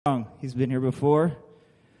He's been here before.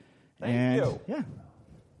 Thank you. Yeah.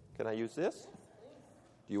 Can I use this?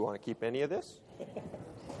 Do you want to keep any of this?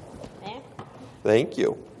 Thank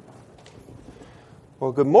you.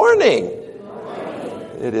 Well, good morning. Good morning.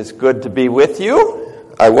 It is good to be with you.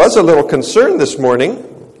 I was a little concerned this morning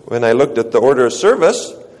when I looked at the order of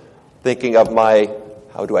service, thinking of my,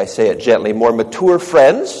 how do I say it gently, more mature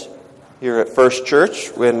friends here at First Church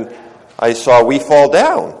when I saw We Fall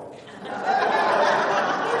Down.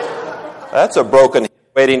 That's a broken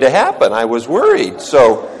hit waiting to happen. I was worried.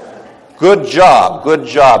 So, good job.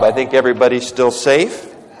 I think everybody's still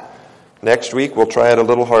safe. Next week, we'll try it a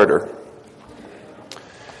little harder.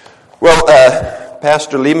 Well,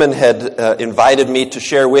 Pastor Lehman had invited me to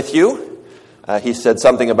share with you. He said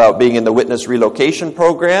something about being in the witness relocation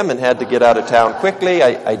program and had to get out of town quickly.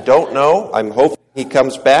 I don't know. I'm hoping he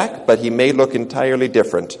comes back, but he may look entirely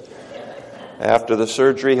different. After the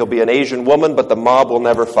surgery, he'll be an Asian woman, but the mob will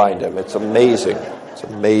never find him. It's amazing. It's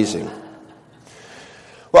amazing.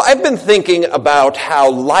 Well, I've been thinking about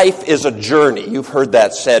how life is a journey. You've heard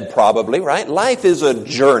that said probably, right? Life is a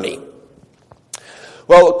journey.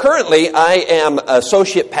 Well, currently I am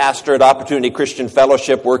associate pastor at Opportunity Christian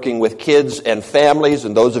Fellowship working with kids and families.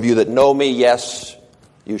 And those of you that know me, yes,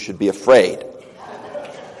 you should be afraid.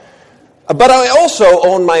 But I also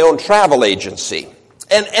own my own travel agency.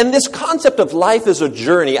 And this concept of life as a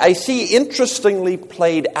journey, I see interestingly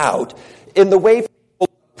played out in the way people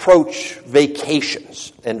approach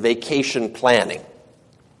vacations and vacation planning.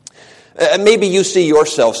 Maybe you see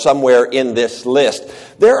yourself somewhere in this list.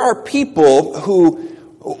 There are people who,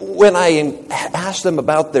 when I ask them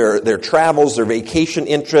about their travels, their vacation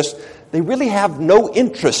interests, they really have no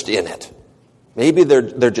interest in it. Maybe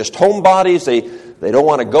they're just homebodies. They don't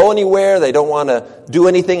want to go anywhere. They don't want to do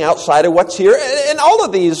anything outside of what's here. And all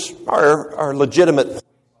of these are legitimate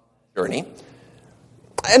journey.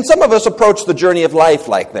 And some of us approach the journey of life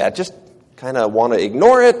like that. Just kind of want to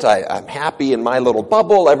ignore it. I'm happy in my little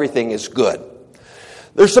bubble. Everything is good.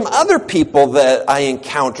 There's some other people that I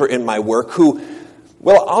encounter in my work who,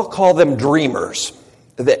 well, I'll call them dreamers.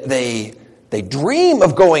 They dream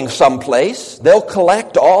of going someplace. They'll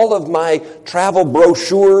collect all of my travel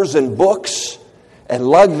brochures and books and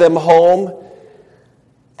lug them home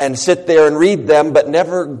and sit there and read them, but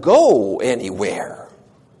never go anywhere.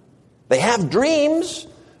 They have dreams,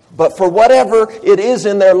 but for whatever it is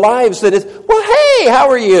in their lives that is, well, hey, how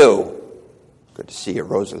are you? Good to see you,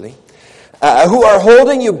 Rosalie. Who are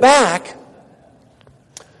holding you back,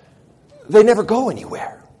 they never go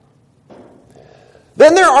anywhere.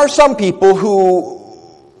 Then there are some people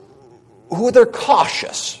who they're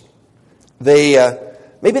cautious.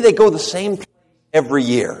 Maybe they go the same place every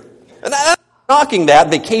year. And I'm not knocking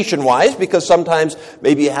that vacation-wise, because sometimes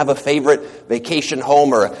maybe you have a favorite vacation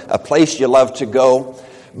home or a place you love to go.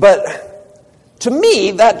 But to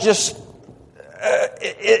me, that just,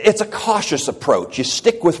 it's a cautious approach. You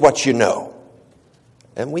stick with what you know.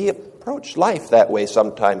 And we approach life that way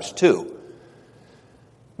sometimes too.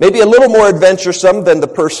 Maybe a little more adventuresome than the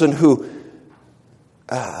person who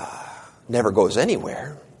never goes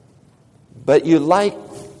anywhere. But you like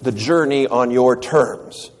the journey on your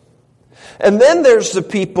terms. And then there's the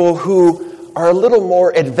people who are a little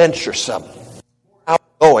more adventuresome,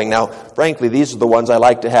 outgoing. Now, frankly, these are the ones I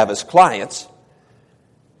like to have as clients.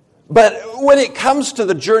 But when it comes to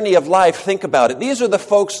the journey of life, think about it. These are the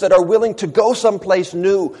folks that are willing to go someplace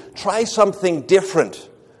new, try something different,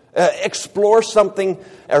 explore something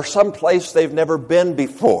or someplace they've never been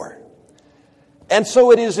before. And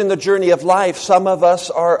so it is in the journey of life. Some of us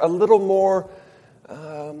are a little more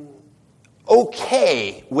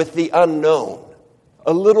okay with the unknown,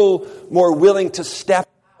 a little more willing to step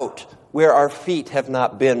out where our feet have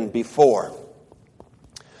not been before.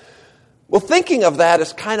 Well, thinking of that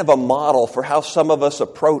as kind of a model for how some of us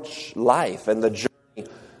approach life and the journey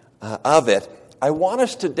of it, I want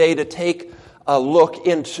us today to take a look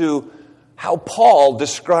into how Paul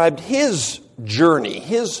described his journey,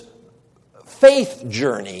 his faith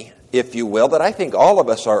journey, if you will, that I think all of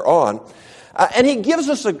us are on. And he gives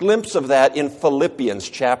us a glimpse of that in Philippians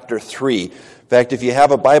chapter 3. In fact, if you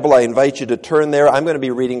have a Bible, I invite you to turn there. I'm going to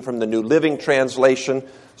be reading from the New Living Translation,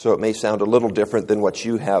 so it may sound a little different than what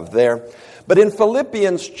you have there. But in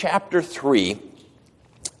Philippians chapter 3,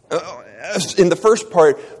 in the first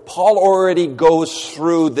part, Paul already goes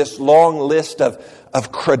through this long list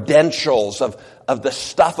of credentials, of the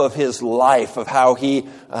stuff of his life, of how he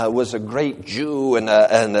was a great Jew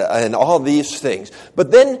and all these things.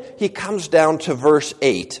 But then he comes down to verse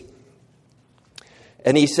 8.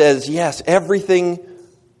 And he says, yes, everything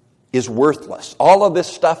is worthless. All of this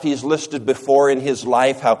stuff he's listed before in his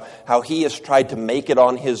life, how he has tried to make it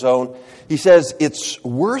on his own, he says it's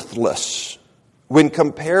worthless when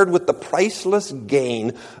compared with the priceless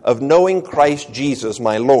gain of knowing Christ Jesus,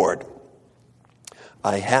 my Lord.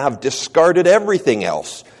 I have discarded everything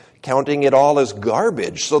else, counting it all as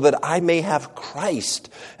garbage, so that I may have Christ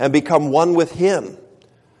and become one with him.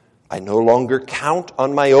 I no longer count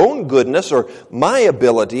on my own goodness or my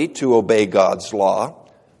ability to obey God's law,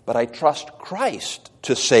 but I trust Christ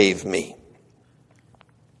to save me.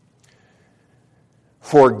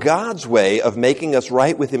 For God's way of making us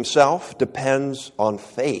right with himself depends on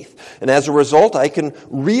faith. And as a result, I can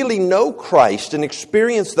really know Christ and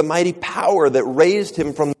experience the mighty power that raised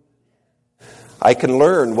him from the dead. I can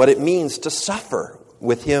learn what it means to suffer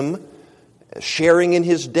with him, sharing in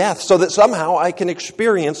his death, so that somehow I can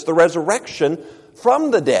experience the resurrection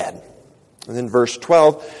from the dead. And then verse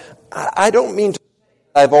 12, I don't mean to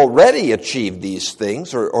say I've already achieved these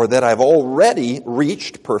things or that I've already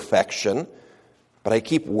reached perfection, but I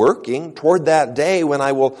keep working toward that day when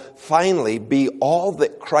I will finally be all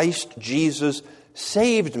that Christ Jesus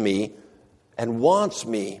saved me and wants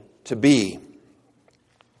me to be.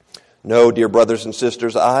 No, dear brothers and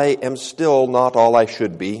sisters, I am still not all I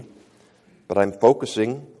should be, but I'm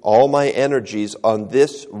focusing all my energies on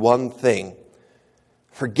this one thing.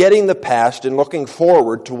 Forgetting the past and looking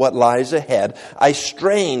forward to what lies ahead, I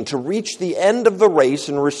strain to reach the end of the race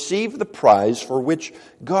and receive the prize for which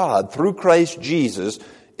God, through Christ Jesus,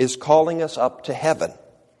 is calling us up to heaven.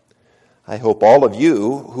 I hope all of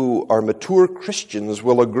you who are mature Christians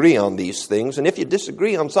will agree on these things, and if you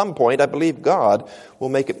disagree on some point, I believe God will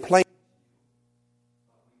make it plain.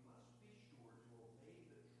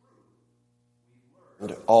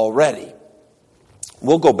 Already.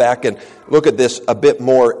 We'll go back and look at this a bit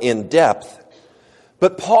more in depth.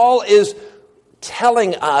 But Paul is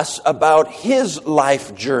telling us about his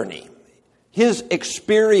life journey, his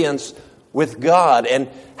experience with God, and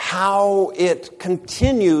how it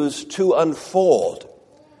continues to unfold.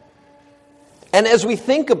 And as we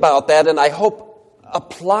think about that, and I hope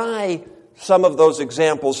apply some of those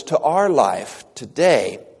examples to our life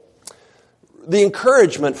today, the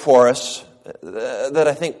encouragement for us that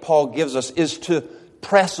I think Paul gives us is to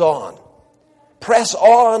press on. Press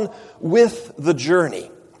on with the journey.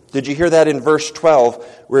 Did you hear that in verse 12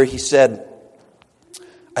 where he said,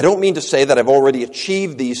 I don't mean to say that I've already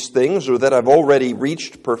achieved these things or that I've already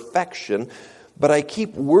reached perfection, but I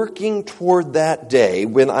keep working toward that day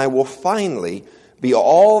when I will finally be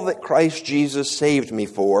all that Christ Jesus saved me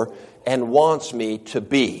for and wants me to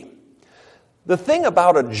be. The thing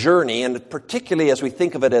about a journey, and particularly as we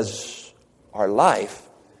think of it as our life,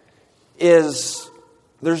 is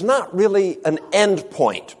there's not really an end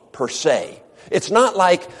point per se. It's not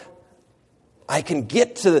like I can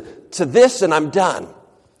get to this and I'm done.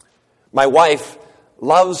 My wife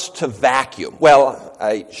loves to vacuum. Well,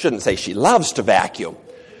 I shouldn't say she loves to vacuum.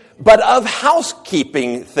 But of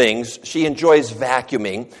housekeeping things, she enjoys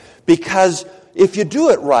vacuuming because if you do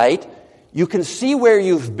it right, you can see where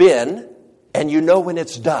you've been and you know when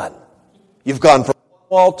it's done. You've gone from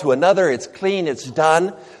wall to another, it's clean, it's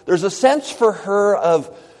done. There's a sense for her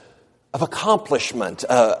of accomplishment,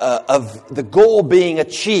 of the goal being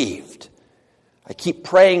achieved. I keep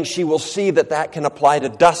praying she will see that can apply to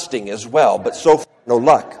dusting as well, but so far, no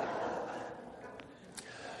luck.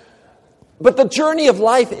 But the journey of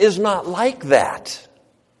life is not like that.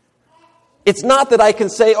 It's not that I can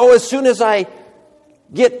say, as soon as I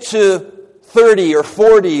get to 30 or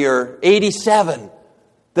 40 or 87,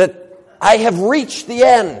 that I have reached the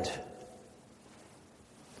end.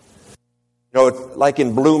 Like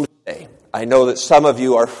in Bloomsday, I know that some of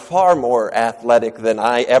you are far more athletic than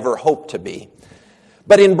I ever hoped to be.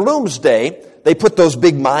 But in Bloomsday, they put those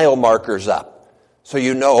big mile markers up. So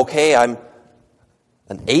you know, okay, I'm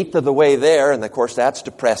an eighth of the way there, and of course that's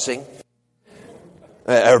depressing.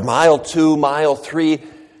 Or mile 2, mile 3.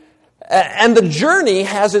 And the journey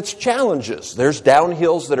has its challenges. There's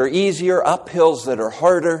downhills that are easier, uphills that are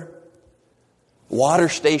harder. Water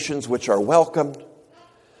stations which are welcomed.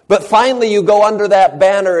 But finally you go under that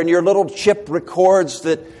banner and your little chip records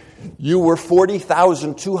that you were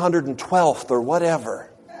 40,212th or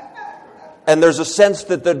whatever. And there's a sense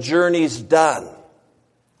that the journey's done.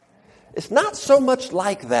 It's not so much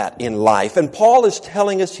like that in life. And Paul is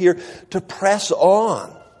telling us here to press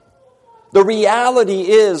on. The reality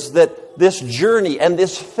is that this journey and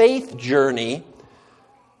this faith journey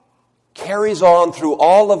carries on through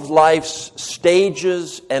all of life's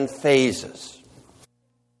stages and phases.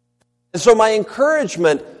 And so my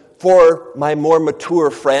encouragement for my more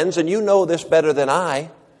mature friends, and you know this better than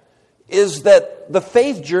I, is that the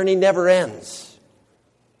faith journey never ends.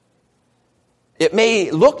 It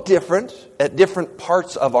may look different at different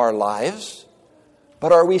parts of our lives,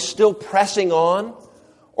 but are we still pressing on,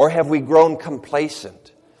 or have we grown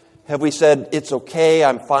complacent? Have we said, it's okay,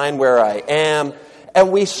 I'm fine where I am,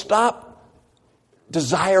 and we stop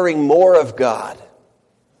desiring more of God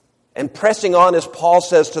and pressing on, as Paul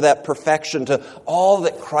says, to that perfection, to all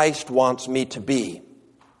that Christ wants me to be?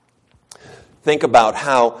 Think about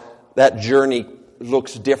how that journey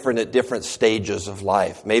looks different at different stages of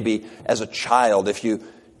life. Maybe as a child, if you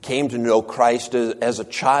came to know Christ as a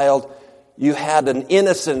child, you had an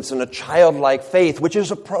innocence and a childlike faith, which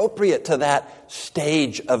is appropriate to that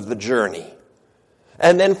stage of the journey.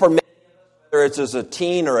 And then for many, whether it's as a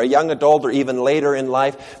teen or a young adult or even later in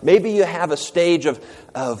life, maybe you have a stage of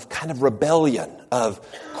kind of rebellion, of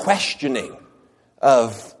questioning,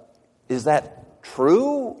 of, is that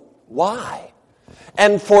true? Why?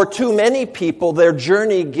 And for too many people, their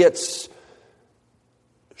journey gets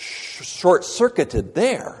short-circuited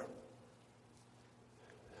there.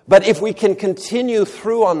 But if we can continue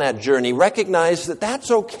through on that journey, recognize that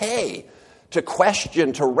that's okay to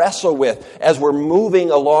question, to wrestle with as we're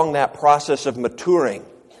moving along that process of maturing.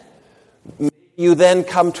 You then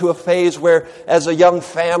come to a phase where, as a young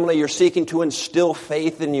family, you're seeking to instill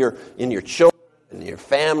faith in your children, in your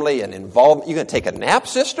family, and involve. You going to take a nap,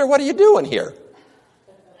 sister? What are you doing here?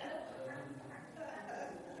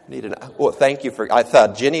 Well, thank you for. I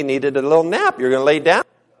thought Ginny needed a little nap. You're going to lay down,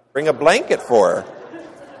 bring a blanket for her.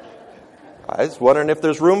 I was wondering if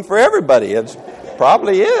there's room for everybody. It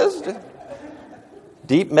probably is.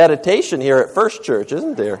 Deep meditation here at First Church,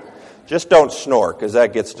 isn't there? Just don't snore, because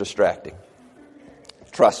that gets distracting.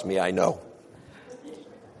 Trust me, I know.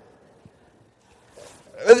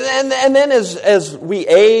 And then as we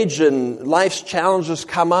age and life's challenges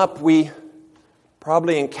come up, we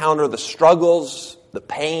probably encounter the struggles, the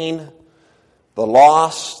pain, the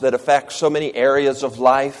loss that affects so many areas of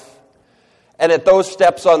life. And at those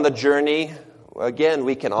steps on the journey, again,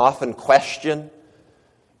 we can often question,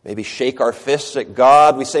 maybe shake our fists at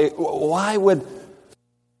God. We say, why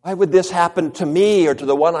would this happen to me or to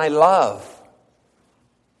the one I love?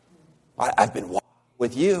 I've been walking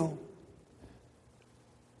with you.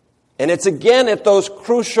 And it's again at those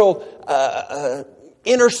crucial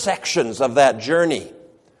intersections of that journey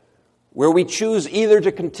where we choose either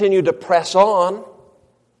to continue to press on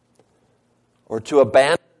or to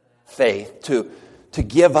abandon faith, to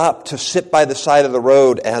give up, to sit by the side of the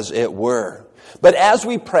road, as it were. But as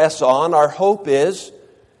we press on, our hope is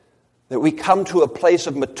that we come to a place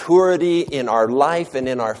of maturity in our life and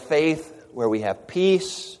in our faith where we have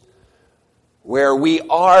peace, where we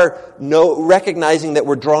are recognizing that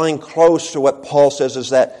we're drawing close to what Paul says is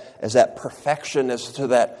that perfection, as to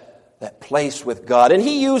that place with God. And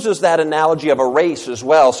he uses that analogy of a race as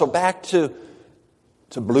well. So back to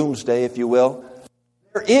Bloomsday, if you will.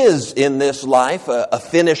 There is in this life a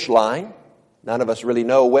finish line. None of us really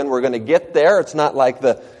know when we're going to get there. It's not like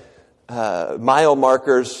the mile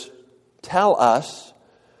markers tell us.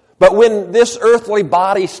 But when this earthly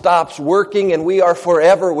body stops working and we are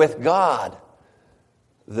forever with God,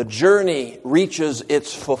 the journey reaches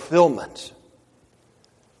its fulfillment.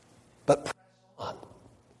 But press on.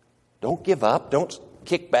 Don't give up. Don't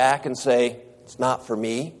kick back and say, it's not for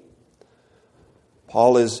me.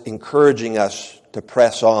 Paul is encouraging us to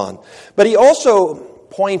press on. But he also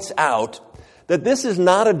points out that this is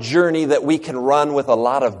not a journey that we can run with a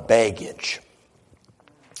lot of baggage.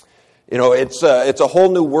 You know, it's a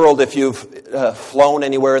whole new world if you've flown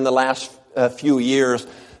anywhere in the last few years.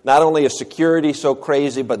 Not only is security so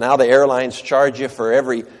crazy, but now the airlines charge you for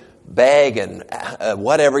every bag and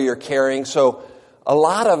whatever you're carrying. So a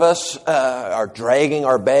lot of us are dragging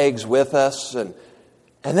our bags with us, and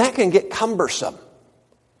that can get cumbersome.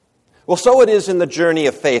 Well, so it is in the journey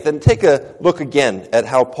of faith. And take a look again at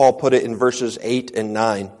how Paul put it in verses 8 and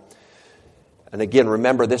 9. And again,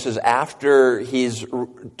 remember, this is after he's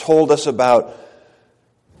told us about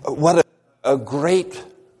what a great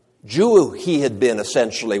Jew he had been,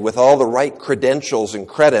 essentially, with all the right credentials and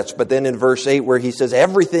credits. But then in verse 8, where he says,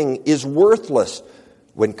 everything is worthless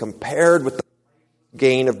when compared with the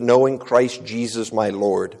gain of knowing Christ Jesus my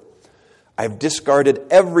Lord. I've discarded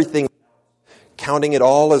everything, counting it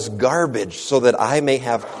all as garbage, so that I may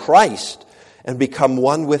have Christ and become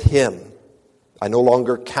one with him. I no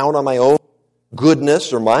longer count on my own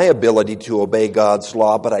goodness or my ability to obey God's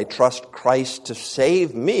law, but I trust Christ to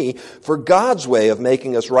save me, for God's way of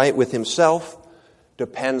making us right with himself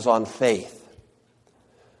depends on faith.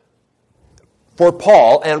 For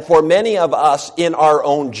Paul, and for many of us in our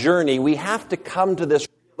own journey, we have to come to this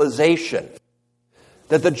realization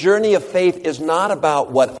That the journey of faith is not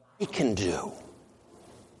about what I can do.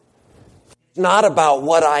 It's not about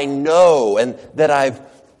what I know and that I've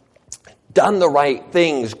done the right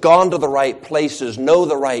things, gone to the right places, know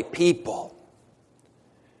the right people.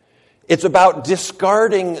 It's about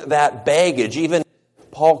discarding that baggage, even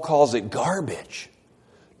Paul calls it garbage,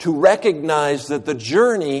 to recognize that the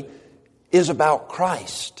journey is about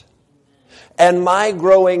Christ and my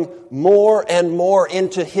growing more and more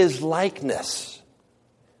into His likeness.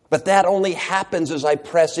 But that only happens as I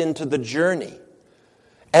press into the journey,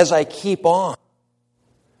 as I keep on.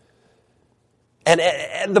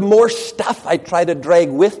 And the more stuff I try to drag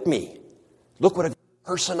with me, look what a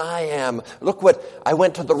person I am, look what I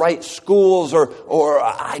went to the right schools or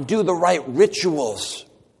I do the right rituals.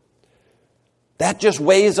 That just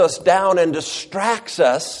weighs us down and distracts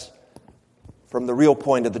us from the real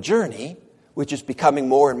point of the journey, which is becoming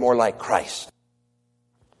more and more like Christ.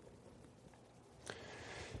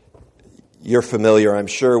 You're familiar, I'm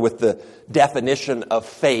sure, with the definition of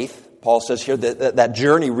faith. Paul says here that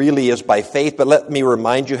journey really is by faith, but let me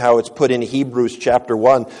remind you how it's put in Hebrews chapter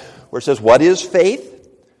 1, where it says, what is faith?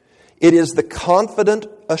 It is the confident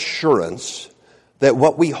assurance that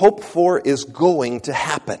what we hope for is going to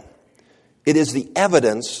happen. It is the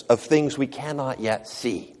evidence of things we cannot yet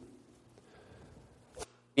see.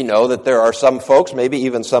 You know that there are some folks, maybe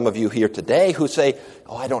even some of you here today, who say,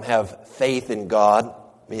 I don't have faith in God.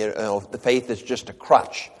 The faith is just a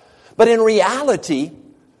crutch. But in reality,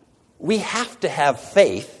 we have to have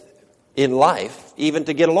faith in life even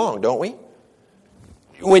to get along, don't we?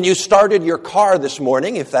 When you started your car this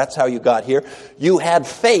morning, if that's how you got here, you had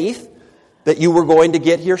faith that you were going to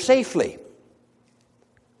get here safely.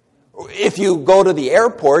 If you go to the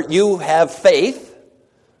airport, you have faith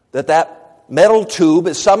that metal tube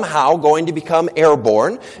is somehow going to become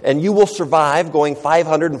airborne and you will survive going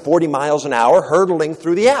 540 miles an hour hurtling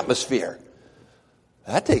through the atmosphere.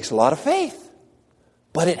 That takes a lot of faith.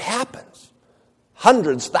 But it happens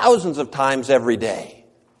hundreds, thousands of times every day.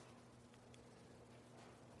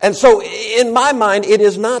 And so, in my mind, it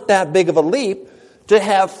is not that big of a leap to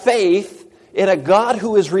have faith in a God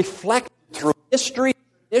who is reflected through history,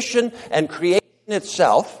 tradition, and creation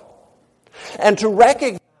itself, and to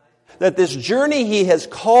recognize that this journey He has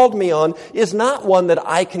called me on is not one that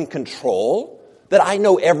I can control, that I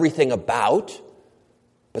know everything about,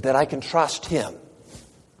 but that I can trust Him.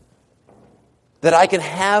 That I can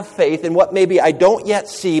have faith in what maybe I don't yet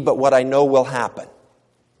see, but what I know will happen.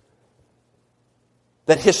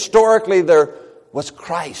 That historically there was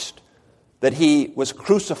Christ, that He was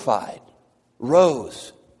crucified,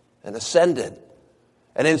 rose, and ascended.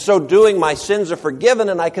 And in so doing, my sins are forgiven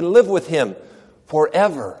and I can live with Him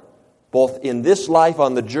forever, both in this life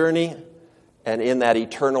on the journey and in that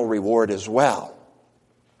eternal reward as well.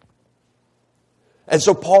 And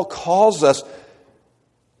so Paul calls us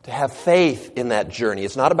to have faith in that journey.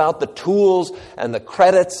 It's not about the tools and the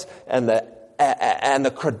credits and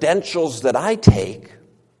the credentials that I take,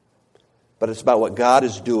 but it's about what God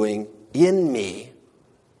is doing in me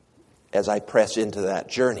as I press into that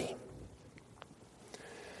journey.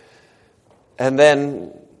 And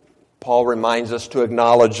then Paul reminds us to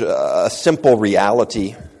acknowledge a simple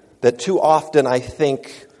reality that too often I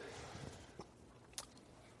think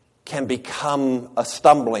can become a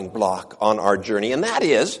stumbling block on our journey, and that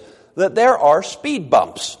is that there are speed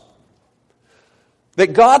bumps.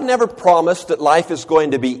 That God never promised that life is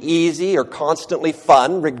going to be easy or constantly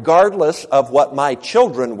fun, regardless of what my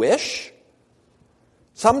children wish.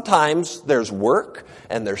 Sometimes there's work,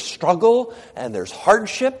 and there's struggle, and there's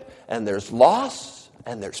hardship, and there's loss,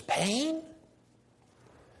 and there's pain.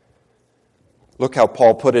 Look how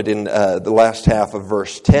Paul put it in the last half of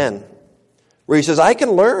verse 10. Where he says, I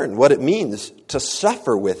can learn what it means to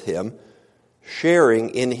suffer with Him,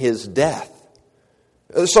 sharing in His death,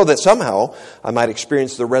 so that somehow I might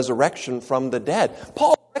experience the resurrection from the dead.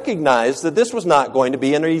 Paul recognized that this was not going to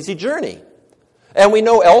be an easy journey. And we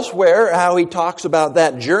know elsewhere how he talks about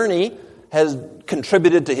that journey has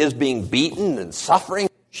contributed to his being beaten and suffering,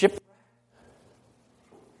 shipwrecked.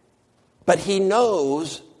 But he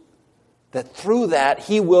knows that through that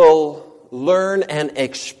he will learn and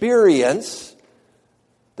experience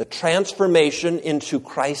the transformation into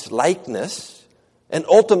Christ's likeness and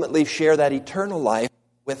ultimately share that eternal life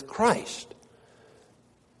with Christ.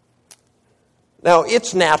 Now,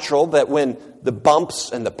 it's natural that when the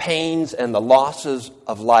bumps and the pains and the losses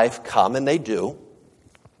of life come, and they do,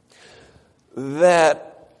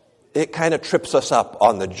 that it kind of trips us up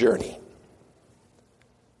on the journey.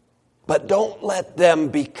 But don't let them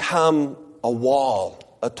become a wall,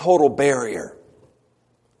 a total barrier.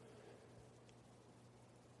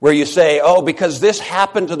 where you say, oh, because this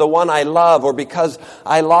happened to the one I love, or because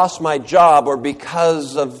I lost my job, or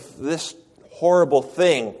because of this horrible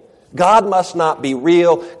thing, God must not be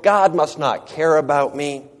real. God must not care about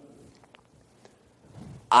me.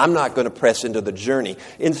 I'm not going to press into the journey.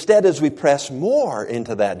 Instead, as we press more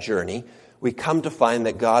into that journey, we come to find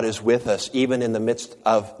that God is with us even in the midst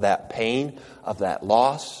of that pain, of that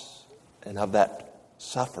loss, and of that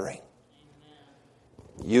suffering.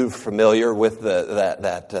 You familiar with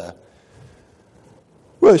well,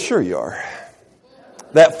 sure you are.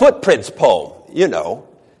 That Footprints poem,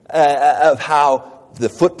 of how the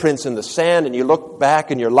footprints in the sand, and you look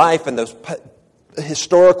back in your life and those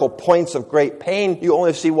historical points of great pain, you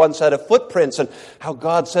only see one set of footprints, and how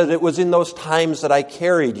God said it was in those times that I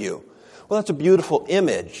carried you. Well, that's a beautiful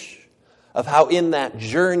image of how in that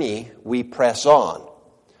journey we press on.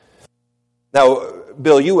 Now,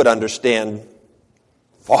 Bill, you would understand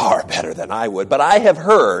far better than I would, but I have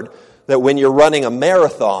heard that when you're running a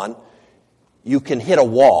marathon, you can hit a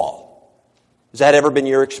wall. Has that ever been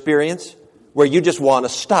your experience? Where you just want to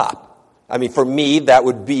stop. I mean, for me, that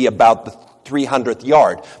would be about the 300th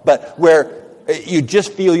yard, but where you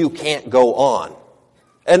just feel you can't go on.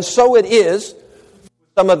 And so it is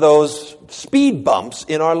some of those speed bumps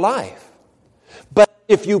in our life. But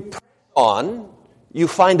if you press on, you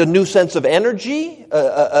find a new sense of energy,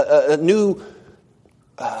 a new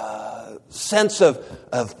sense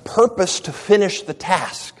of purpose to finish the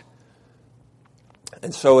task.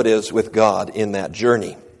 And so it is with God in that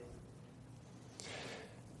journey.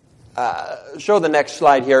 Show the next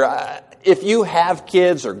slide here. If you have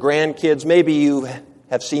kids or grandkids, maybe you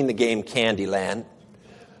have seen the game Candyland.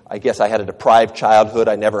 I guess I had a deprived childhood.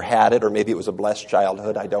 I never had it, or maybe it was a blessed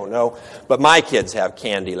childhood. I don't know. But my kids have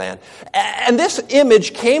Candyland. And this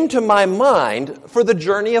image came to my mind for the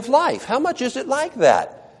journey of life. How much is it like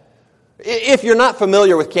that? If you're not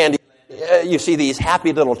familiar with Candyland, you see these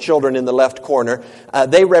happy little children in the left corner.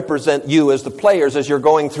 They represent you as the players as you're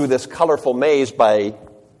going through this colorful maze by,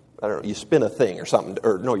 I don't know, you spin a thing or something,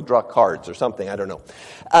 or no, you draw cards or something, I don't know.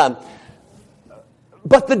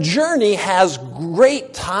 But the journey has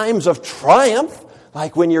great times of triumph,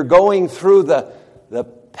 like when you're going through the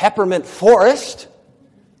peppermint forest,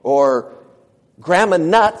 or Grandma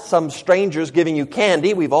Nut, some strangers giving you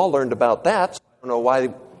candy. We've all learned about that, so I don't know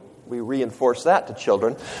why we reinforce that to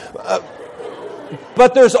children.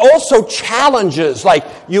 But there's also challenges, like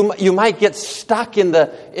you might get stuck in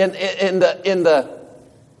the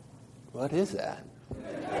what is that?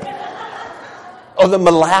 Oh, the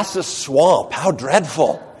molasses swamp. How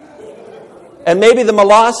dreadful. And maybe the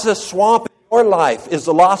molasses swamp in your life is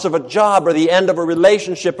the loss of a job or the end of a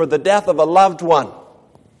relationship or the death of a loved one.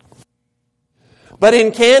 But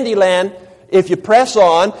in Candyland, if you press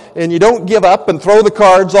on and you don't give up and throw the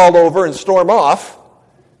cards all over and storm off,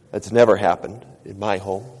 that's never happened in my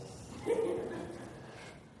home,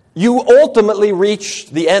 you ultimately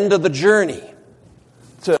reach the end of the journey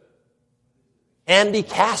to Candy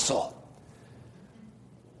Castle.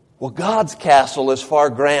 Well, God's castle is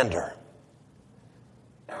far grander.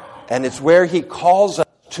 And it's where He calls us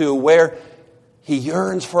to, where He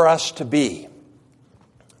yearns for us to be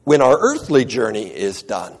when our earthly journey is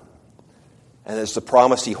done. And it's the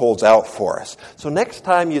promise He holds out for us. So next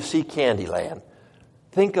time you see Candyland,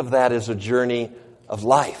 think of that as a journey of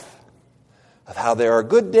life, of how there are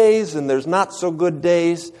good days and there's not so good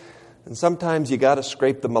days, and sometimes you got to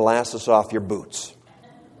scrape the molasses off your boots.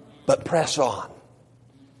 But press on.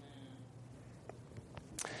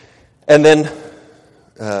 And then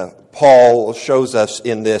Paul shows us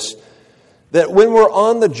in this that when we're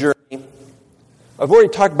on the journey, I've already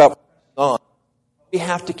talked about on, we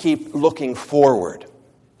have to keep looking forward.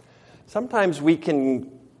 Sometimes we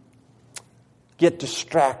can get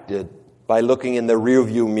distracted by looking in the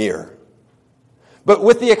rearview mirror. But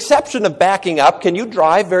with the exception of backing up, can you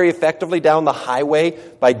drive very effectively down the highway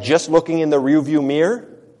by just looking in the rearview mirror?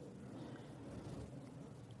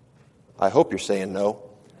 I hope you're saying no.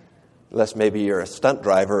 Unless maybe you're a stunt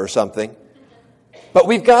driver or something. But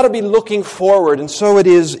we've got to be looking forward, and so it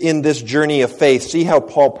is in this journey of faith. See how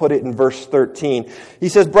Paul put it in verse 13. He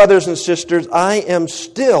says, brothers and sisters, I am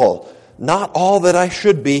still not all that I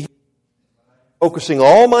should be, focusing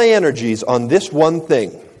all my energies on this one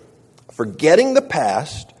thing, forgetting the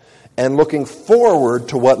past and looking forward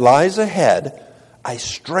to what lies ahead. I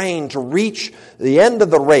strain to reach the end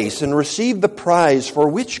of the race and receive the prize for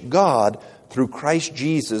which God, through Christ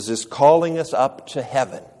Jesus, is calling us up to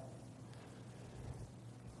heaven.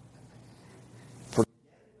 For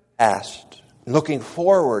past, looking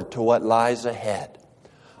forward to what lies ahead.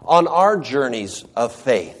 On our journeys of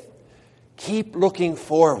faith, keep looking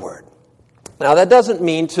forward. Now, that doesn't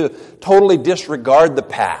mean to totally disregard the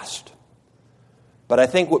past. But I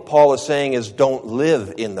think what Paul is saying is don't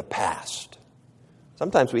live in the past.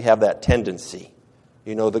 Sometimes we have that tendency.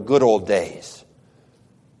 You know, the good old days.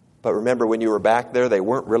 But remember, when you were back there, they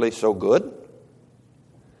weren't really so good.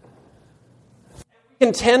 We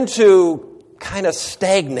can tend to kind of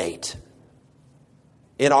stagnate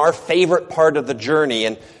in our favorite part of the journey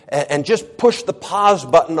and just push the pause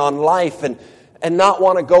button on life and not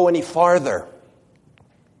want to go any farther.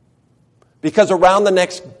 Because around the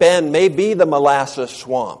next bend may be the molasses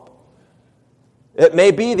swamp. It may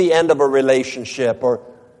be the end of a relationship or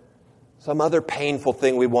some other painful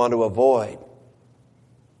thing we want to avoid.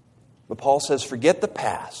 But Paul says, forget the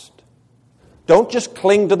past. Don't just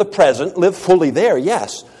cling to the present. Live fully there,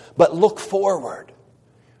 yes, but look forward.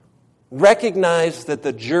 Recognize that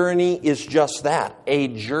the journey is just that, a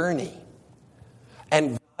journey.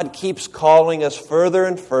 And God keeps calling us further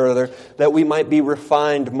and further that we might be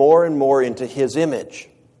refined more and more into His image.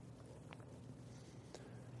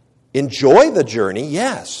 Enjoy the journey,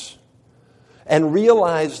 yes. And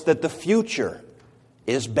realize that the future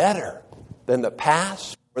is better than the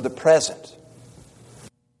past or the present.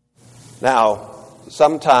 Now,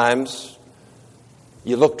 sometimes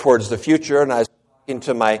you look towards the future, and I was talking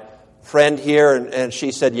to my friend here, and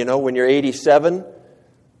she said, you know, when you're 87,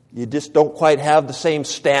 you just don't quite have the same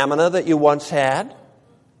stamina that you once had.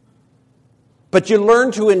 But you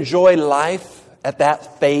learn to enjoy life at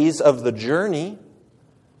that phase of the journey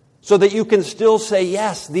so that you can still say,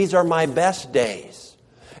 yes, these are my best days.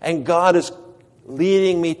 And God is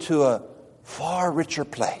leading me to a far richer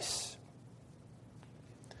place.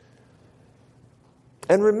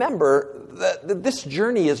 And remember that this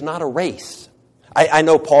journey is not a race. I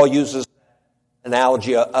know Paul uses an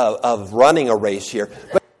analogy of running a race here,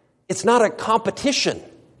 but it's not a competition.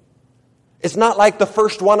 It's not like the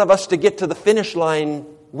first one of us to get to the finish line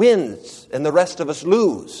wins and the rest of us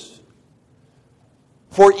lose.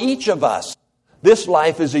 For each of us, this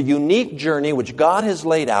life is a unique journey which God has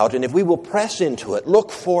laid out, and if we will press into it,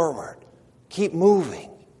 look forward, keep moving,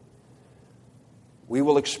 we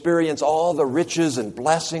will experience all the riches and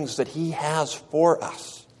blessings that He has for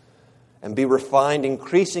us and be refined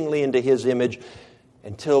increasingly into His image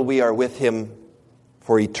until we are with Him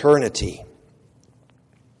for eternity.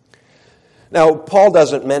 Now, Paul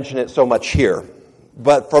doesn't mention it so much here,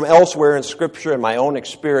 but from elsewhere in Scripture and my own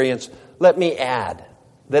experience, let me add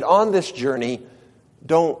that on this journey,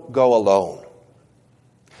 don't go alone.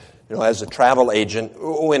 You know, as a travel agent,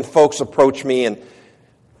 when folks approach me and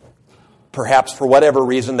perhaps for whatever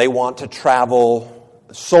reason they want to travel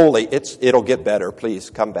solely, it'll get better. Please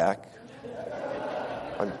come back.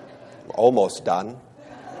 I'm almost done.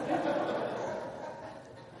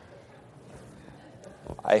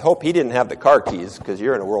 I hope he didn't have the car keys because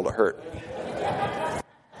you're in a world of hurt.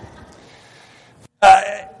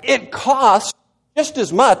 It costs just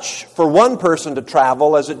as much for one person to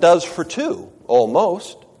travel as it does for two,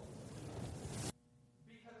 almost.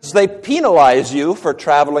 Because they penalize you for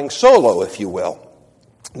traveling solo, if you will,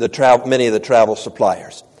 many of the travel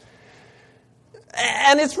suppliers.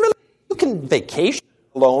 And it's really, you can vacation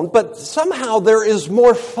alone, but somehow there is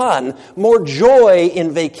more fun, more joy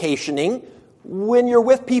in vacationing when you're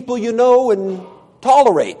with people you know and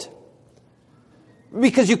tolerate.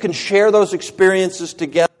 Because you can share those experiences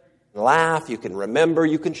together. Laugh, you can remember,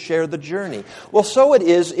 you can share the journey. Well, so it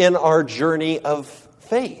is in our journey of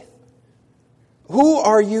faith. Who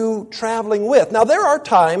are you traveling with? Now, there are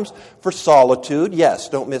times for solitude. Yes,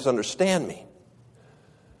 don't misunderstand me.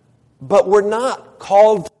 But we're not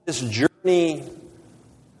called to this journey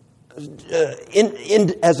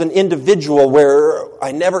as an individual where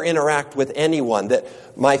I never interact with anyone, that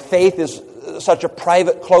my faith is such a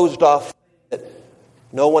private, closed-off that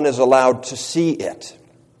no one is allowed to see it.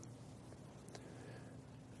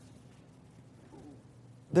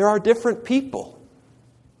 There are different people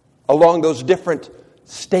along those different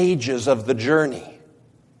stages of the journey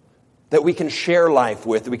that we can share life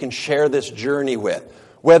with, we can share this journey with,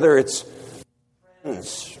 whether it's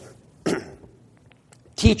friends,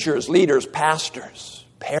 teachers, leaders, pastors,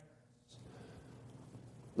 parents,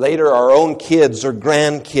 later our own kids or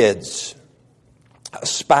grandkids, a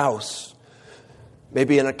spouse,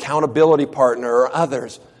 maybe an accountability partner or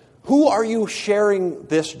others. Who are you sharing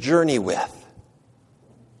this journey with?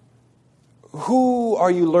 Who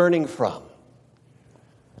are you learning from?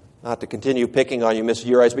 Not to continue picking on you, Miss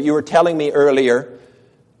Urias, but you were telling me earlier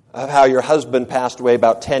of how your husband passed away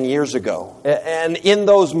about 10 years ago. And in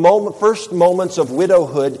those first moments of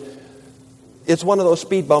widowhood, it's one of those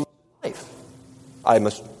speed bumps in life, I'm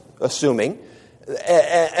assuming.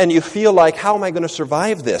 And you feel like, how am I going to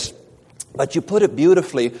survive this? But you put it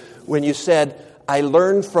beautifully when you said, I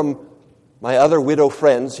learned from my other widow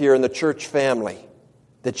friends here in the church family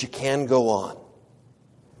that you can go on.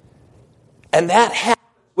 And that happens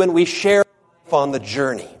when we share life on the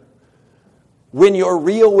journey. When you're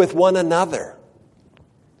real with one another.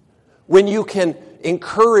 When you can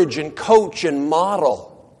encourage and coach and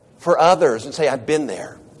model for others and say, I've been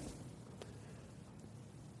there.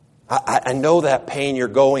 I know that pain you're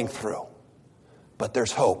going through, but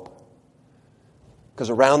there's hope. Because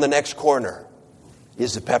around the next corner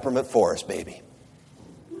is the peppermint forest, baby.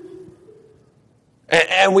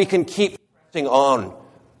 And we can keep pressing on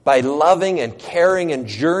by loving and caring and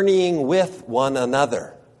journeying with one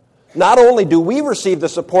another. Not only do we receive the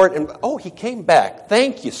support, and oh, he came back.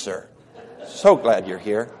 Thank you, sir. So glad you're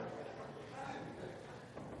here.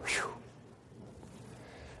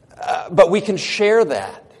 But we can share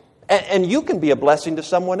that. And you can be a blessing to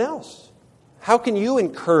someone else. How can you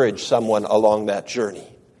encourage someone along that journey?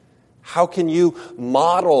 How can you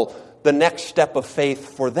model the next step of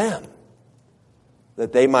faith for them,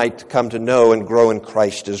 that they might come to know and grow in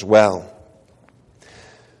Christ as well?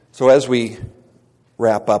 So as we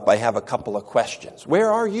wrap up, I have a couple of questions. Where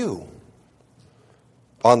are you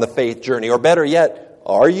on the faith journey? Or better yet,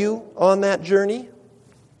 are you on that journey?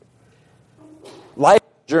 Life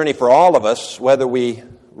is a journey for all of us, whether we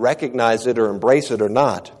recognize it or embrace it or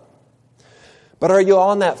not. But are you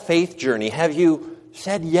on that faith journey? Have you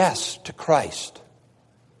said yes to Christ?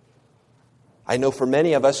 I know for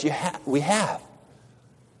many of us we have.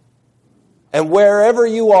 And wherever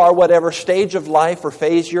you are, whatever stage of life or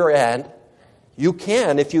phase you're at, you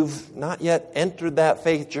can, if you've not yet entered that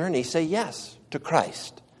faith journey, say yes to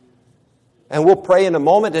Christ. And we'll pray in a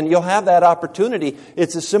moment, and you'll have that opportunity.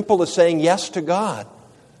 It's as simple as saying yes to God.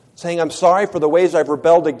 Saying, I'm sorry for the ways I've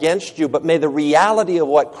rebelled against you, but may the reality of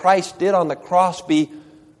what Christ did on the cross be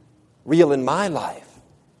real in my life.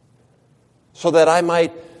 So that I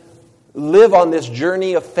might live on this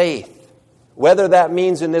journey of faith. Whether that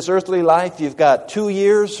means in this earthly life you've got 2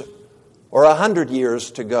 years or 100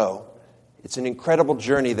 years to go. It's an incredible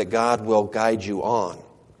journey that God will guide you on.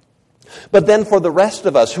 But then for the rest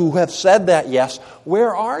of us who have said that yes,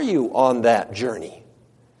 where are you on that journey?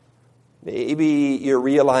 Maybe you're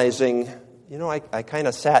realizing, I kind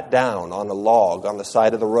of sat down on a log on the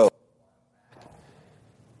side of the road.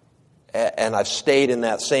 And I've stayed in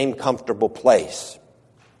that same comfortable place.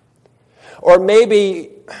 Or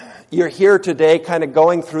maybe you're here today kind of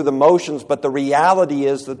going through the motions, but the reality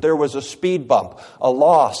is that there was a speed bump, a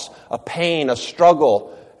loss, a pain, a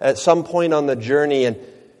struggle at some point on the journey,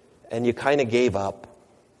 and you kind of gave up.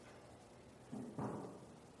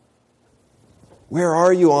 Where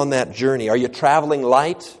are you on that journey? Are you traveling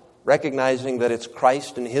light, recognizing that it's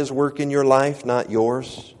Christ and His work in your life, not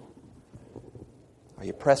yours? Are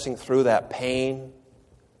you pressing through that pain,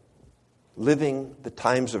 living the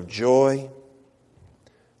times of joy?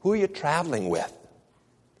 Who are you traveling with?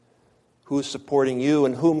 Who is supporting you,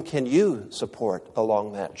 and whom can you support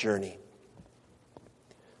along that journey?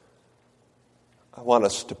 I want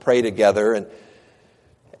us to pray together,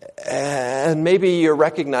 and maybe you're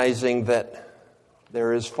recognizing that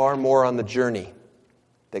there is far more on the journey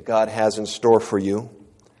that God has in store for you.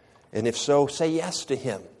 And if so, say yes to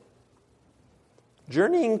Him.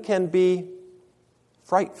 Journeying can be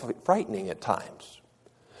frightening at times.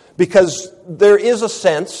 Because there is a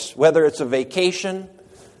sense, whether it's a vacation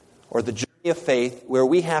or the journey of faith, where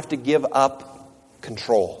we have to give up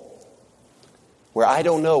control. Where I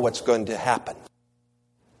don't know what's going to happen.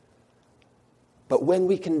 But when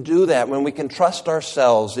we can do that, when we can trust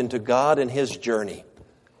ourselves into God and His journey,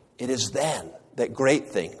 it is then that great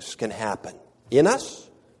things can happen in us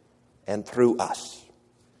and through us.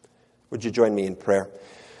 Would you join me in prayer?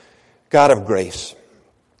 God of grace,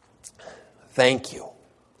 thank you.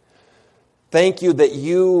 Thank you that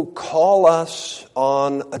you call us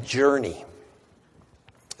on a journey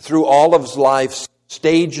through all of life's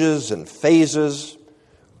stages and phases,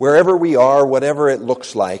 wherever we are, whatever it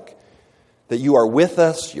looks like, that you are with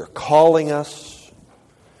us, you're calling us,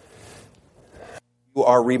 you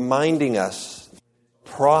are reminding us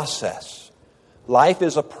process. Life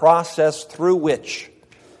is a process through which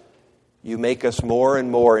you make us more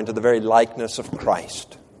and more into the very likeness of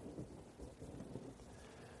Christ.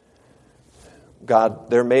 God,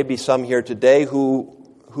 there may be some here today who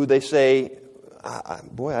they say,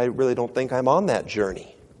 boy, I really don't think I'm on that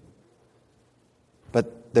journey.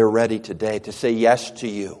 But they're ready today to say yes to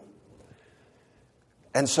you.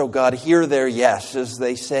 And so, God, hear their yes as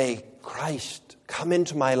they say, Christ, come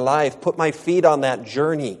into my life, put my feet on that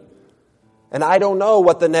journey. And I don't know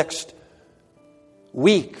what the next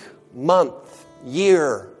week, month,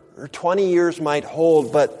 year, or 20 years might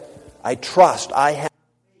hold, but I trust, I have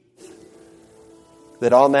faith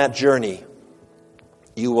that on that journey,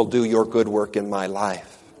 you will do your good work in my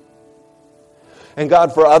life. And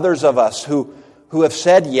God, for others of us who have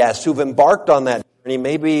said yes, who've embarked on that journey,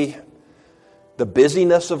 maybe the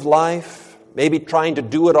busyness of life, maybe trying to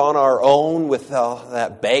do it on our own with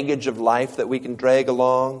that baggage of life that we can drag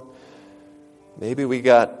along. Maybe we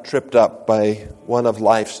got tripped up by one of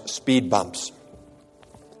life's speed bumps.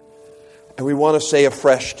 And we want to say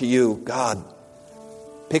afresh to you, God,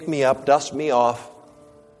 pick me up, dust me off.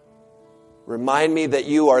 Remind me that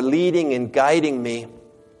you are leading and guiding me.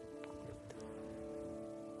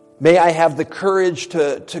 May I have the courage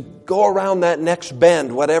to go around that next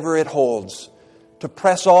bend, whatever it holds, to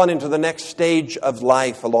press on into the next stage of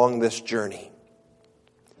life along this journey.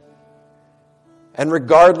 And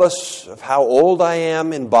regardless of how old I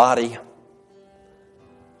am in body,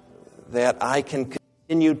 that I can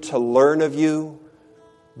continue to learn of you,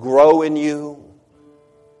 grow in you,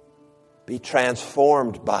 be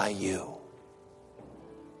transformed by you.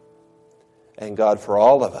 And God, for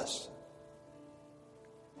all of us,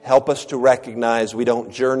 help us to recognize we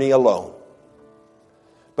don't journey alone,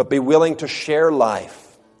 but be willing to share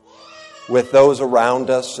life with those around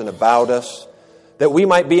us and about us, that we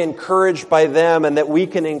might be encouraged by them and that we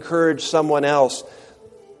can encourage someone else,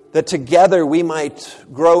 that together we might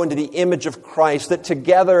grow into the image of Christ, that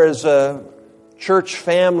together as a church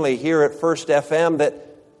family here at First FM, that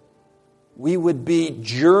we would be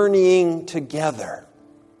journeying together,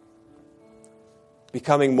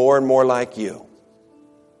 becoming more and more like you,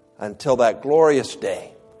 until that glorious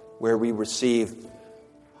day where we receive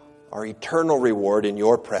our eternal reward in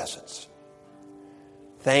your presence.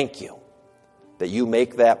 Thank you that you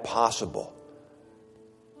make that possible.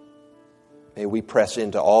 May we press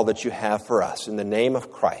into all that you have for us. In the name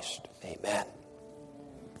of Christ, amen.